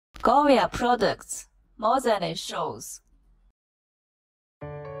GORVIA products, more than it shows.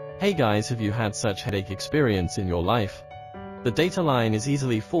 Hey guys, have you had such headache experience in your life? The data line is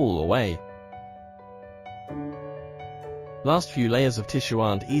easily fall away. Last few layers of tissue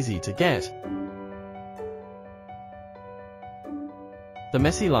aren't easy to get. The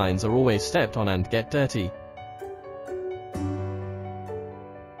messy lines are always stepped on and get dirty.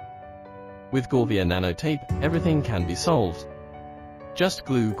 With GORVIA Nano tape, everything can be solved. Just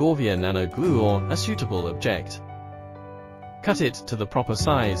glue GORVIA Nano glue or a suitable object. Cut it to the proper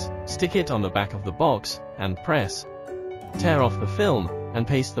size, stick it on the back of the box, and press. Tear off the film, and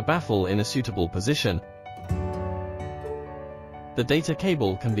paste the baffle in a suitable position. The data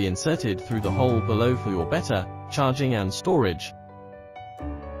cable can be inserted through the hole below for your better charging and storage.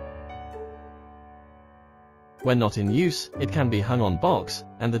 When not in use, it can be hung on box,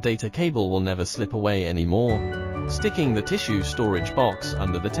 and the data cable will never slip away anymore. Sticking the tissue storage box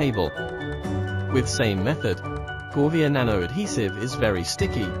under the table. With same method, GORVIA Nano adhesive is very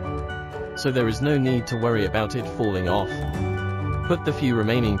sticky, so there is no need to worry about it falling off. Put the few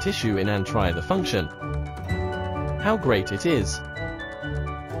remaining tissue in and try the function. How great it is!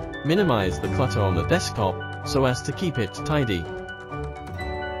 Minimize the clutter on the desktop, so as to keep it tidy.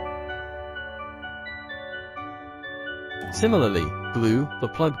 Similarly, glue the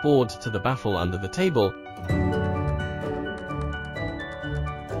plug board to the baffle under the table,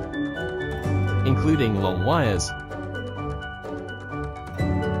 including long wires.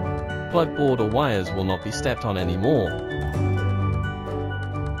 Plug board or wires will not be stepped on anymore.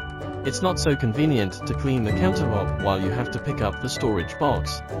 It's not so convenient to clean the countertop while you have to pick up the storage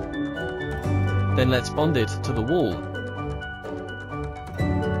box. Then let's bond it to the wall.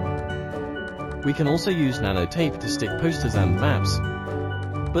 We can also use nano tape to stick posters and maps.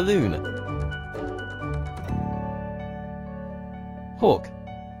 Balloon. Hook.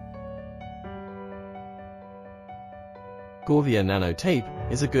 GORVIA Nano tape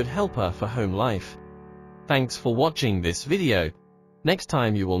is a good helper for home life. Thanks for watching this video. Next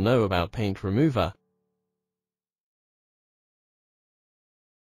time you will know about paint remover.